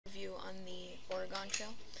review on the Oregon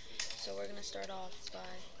Trail. So we're going to start off by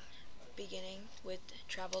beginning with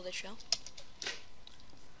travel the trail.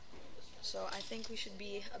 So I think we should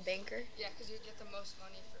be a banker. Yeah, because you get the most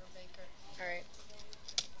money for a banker. Alright.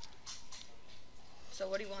 So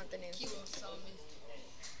what do you want the name? Kiwasabi.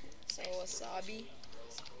 So wasabi.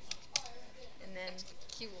 And then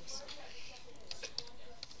Kiwas.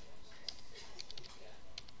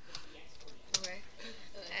 okay.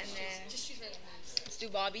 And then Just choose random names. let's do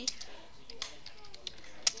Bobby.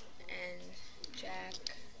 And Jack.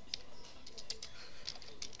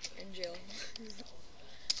 And Jill.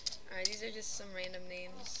 Alright, these are just some random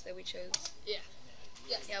names that we chose. Yeah.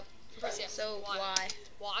 Yes. Yep. Press yes. So why?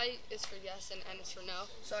 Y is for yes and N is for no.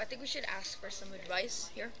 So I think we should ask for some advice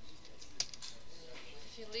here.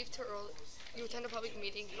 If you leave too early, you attend a public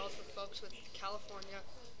meeting held for folks with California,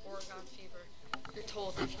 Oregon fever. You're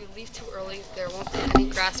told if you leave too early, there won't be any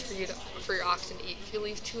grass for your oxen to eat. If you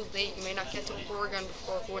leave too late, you may not get to Oregon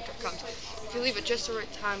before winter comes. If you leave at just the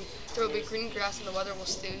right time, there will be green grass and the weather will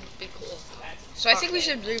still be cool. So I think we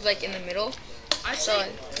should leave like in the middle. I So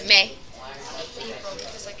say May. April,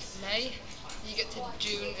 because like May, you get to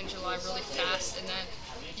June and July really fast, and then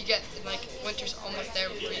you get like winter's almost there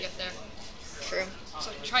before you get there. True.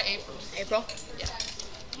 So try April. April? Yeah.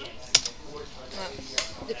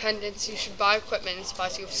 Dependents, you should buy equipment and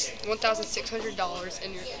supplies. You have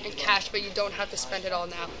 $1,600 in cash, but you don't have to spend it all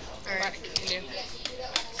now. Alright. Continue.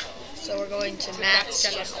 So we're going to Matt's.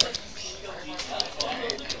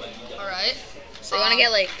 Alright. So you want to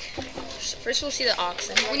get like, first we'll see the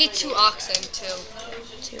oxen. We need 2 oxen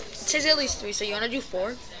too. It says at least 3, so you want to do 4?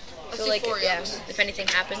 Let's So do like, 4, yeah, yeah. if anything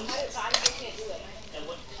happens.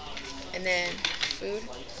 And then food.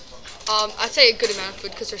 I'd say a good amount of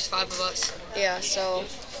food because there's 5 of us. Yeah, so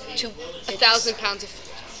 1,000 pounds of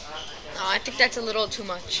food. No, I think that's a little too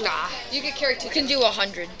much. Nah, you could carry 2. You can do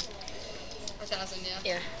 100. 1,000, yeah.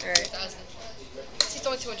 Yeah, alright. 1,000. It's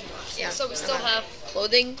only $200. Yeah. So we still have.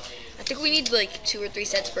 Clothing. I think we need like 2 or 3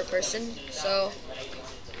 sets per person. So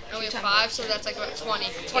And we have 5, so that's like about 20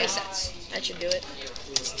 yeah, sets. that should do it.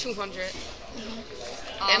 It's 200.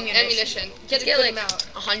 Ammunition. Get Let's a get good like amount.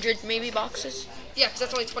 100 maybe boxes. Yeah, because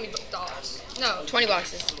that's only $20. No. 20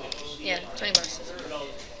 boxes. Yeah, 20 boxes.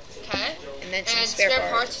 Okay. And then some And spare spare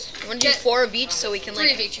parts. parts. You want to do Get 4 of each so we can 3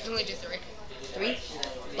 like of each. You can only do 3. 3?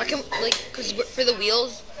 Why can because for the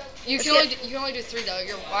wheels. You Let's can get- only you can only do 3 though.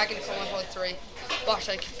 Your wagon can only hold 3. Watch,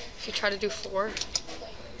 like if you try to do 4,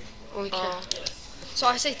 only can. So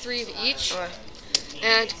I say 3 of each. Alright.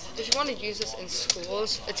 And if you want to use this in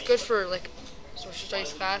schools, it's good for like social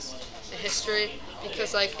studies class, and history,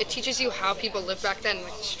 because like it teaches you how people lived back then,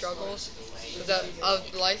 like the struggles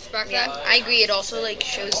of life back Yeah, then. I agree. It also like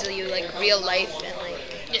shows you like real life and like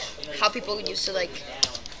Yeah. how people used to like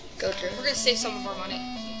go through. We're gonna save some of our money.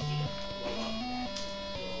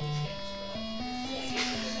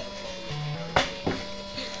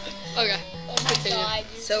 Okay. Continue.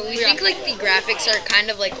 So we think like the graphics are kind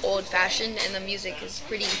of like old-fashioned and the music is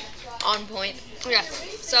pretty on point. Yeah.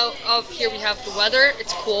 So here we have the weather.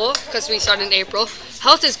 It's cool because we started in April.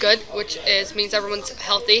 Health is good, which means everyone's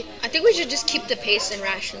healthy. I think we should just keep the pace and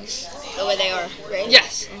rations the way they are, right?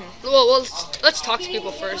 Yes. Well, let's talk to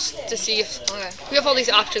people first to see if we have all these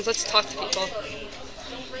options. Let's talk to people.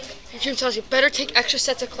 Jim tells you, better take extra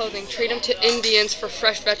sets of clothing. Trade them to Indians for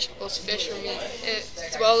fresh vegetables, fish, or meat.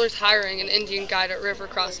 It's well as hiring an Indian guide at river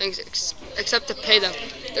crossings, except to pay them.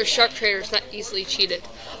 They're sharp traders, not easily cheated.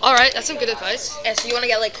 All right, that's some good advice. Yeah, so you want to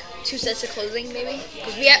get like 2 sets of clothing maybe?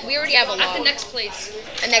 Because we already have a lot. At the next place.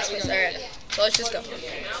 The next place, alright. So let's just go.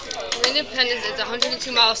 For Independence, it's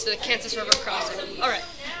 102 miles to the Kansas River crossing. All right.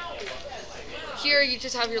 Here you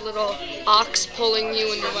just have your little ox pulling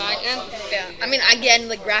you in your wagon. Yeah. I mean, again,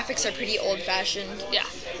 the graphics are pretty old-fashioned. Yeah.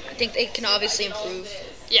 I think they can obviously improve.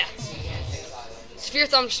 Yeah. Severe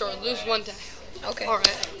thunderstorm, lose 1 day. Okay. All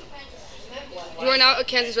right. You are now at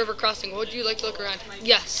Kansas River crossing. Would you like to look around?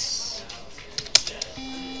 Yes.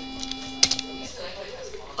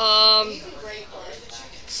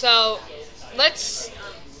 So let's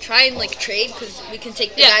Try and like trade because we can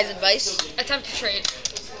take the Yeah. guy's advice. attempt to trade.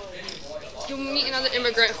 You'll meet another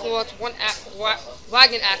immigrant who wants 1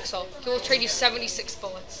 wagon axle. He will trade you 76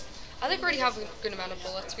 bullets. I think we already have a good amount of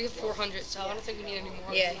bullets. We have 400, so I don't think we need any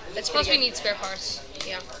more. Yeah, that's Plus pretty we good. need spare parts.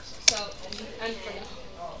 Yeah. So, and for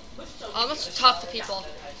now. Let's talk to people.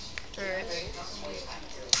 Alright.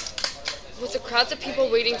 With the crowds of people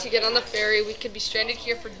waiting to get on the ferry, we could be stranded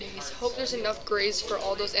here for days. Hope there's enough graze for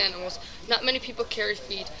all those animals. Not many people carry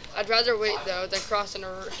feed. I'd rather wait, though, than cross in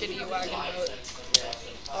a rickety wagon boat.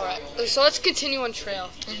 Alright, so let's continue on trail.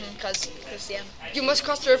 Because Yeah. you must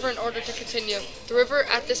cross the river in order to continue. The river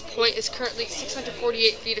at this point is currently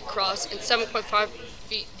 648 feet across and 7.5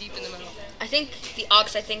 feet deep in the middle. I think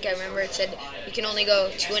I remember it said we can only go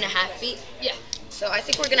 2.5 feet. Yeah. So I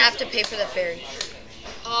think we're gonna have to pay for the ferry.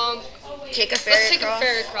 Take a ferry Let's take across. a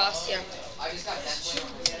ferry across. Yeah.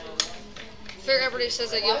 Ferry everybody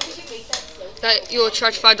says that you will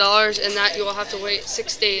charge $5 and that you will have to wait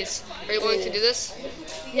 6 days. Are you willing to do this?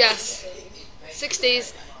 Yes. 6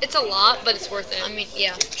 days. It's a lot, but it's worth it. I mean,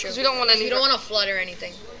 yeah, true. 'Cause we don't want any. We don't want to flood or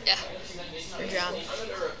anything. Yeah. Or drown.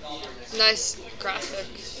 Nice graphic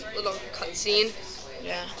little cutscene.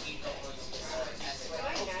 Yeah.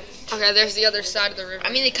 Okay, there's the other side of the river. I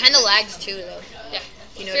mean, it kind of lags too, though. Yeah.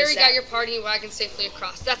 You The notice ferry that. got your party and wagon safely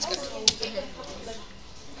across. That's good.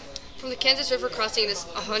 From the Kansas River crossing, it is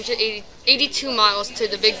 182 miles to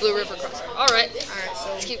the Big Blue River crossing. All right. All right, so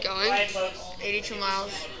Let's keep going. 82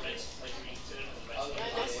 miles.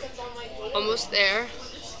 Almost there.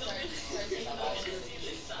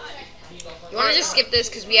 You want to just skip this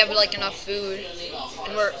because we have like enough food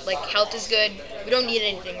and we're like health is good. We don't need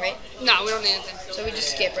anything, right? No, we don't need anything. So we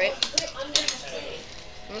just skip, right?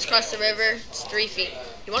 Almost crossed the river. It's 3 feet.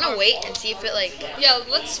 You want to wait and see if it like Yeah,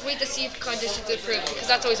 let's wait to see if conditions improve because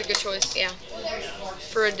that's always a good choice yeah.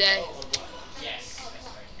 for a day.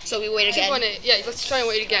 So we wait again. 2.8. Yeah, let's try and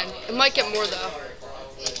wait again. It might get more though.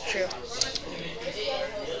 True.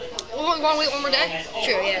 We want to wait one more day?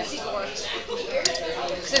 True. Yeah.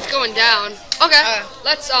 Because it's going down. Okay,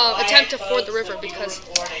 let's attempt to ford the river because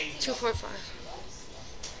 2.5.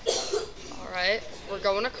 Alright, we're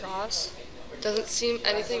going across. Doesn't seem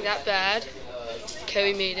anything that bad.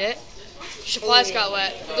 Okay, we made it. Supplies got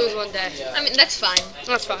wet. We'll lose one day. I mean that's fine.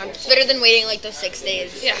 That's fine. It's better than waiting like those 6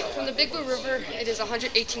 days. Yeah, from the Big Blue River, it is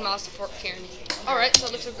 118 miles to Fort Kearney. Alright, so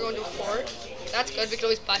it looks like we're going to a fort. That's good. We can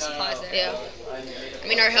always buy supplies there. Yeah. I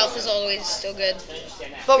mean our health is always still good.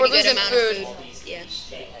 But we're Pretty good losing amount food. of food. Yeah.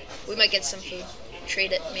 We might get some food.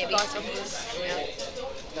 Trade it maybe. Buy some food. Yeah.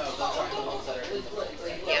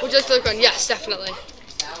 Would you like to look on? Yes, definitely.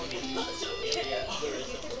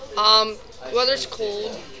 Weather's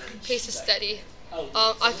cold. Pace is steady.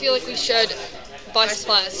 I feel like we should buy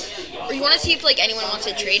supplies. Or you want to see if like anyone wants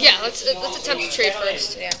to trade? Yeah, let's attempt to trade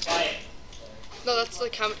first. Yeah. No, that's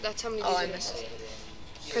like how many. Oh, I views missed it.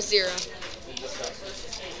 Press 0.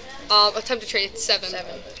 Attempt to trade 7.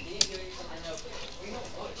 7.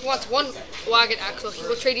 He wants 1 wagon axle. He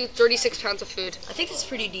will trade you 36 pounds of food. I think it's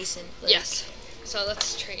pretty decent. Like, Yes. So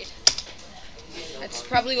let's trade. That's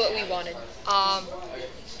probably what we wanted.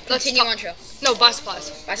 Let's Continue on trail. No, buy supplies.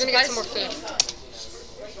 Buy We're gonna get some more supplies? food.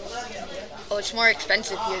 Oh, it's more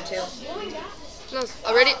expensive here too. No,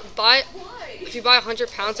 already buy. If you buy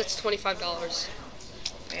 100 pounds, that's $25.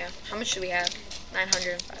 Yeah. How much do we have?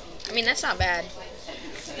 905. I mean, that's not bad.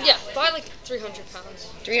 Yeah, buy like 300 pounds.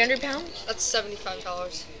 300 pounds? That's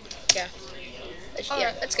 $75. Yeah. Yeah,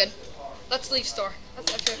 Alright. that's good. Let's leave store. I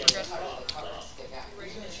feel like we're good.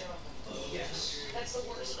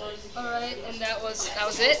 All right, and that was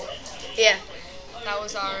it. Yeah. That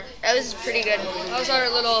was our Pretty good.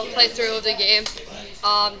 little playthrough of the game.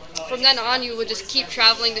 From then on, you would just keep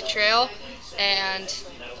traveling the trail and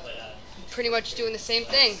pretty much doing the same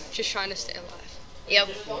thing, just trying to stay alive. Yep.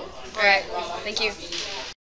 All right. Thank you.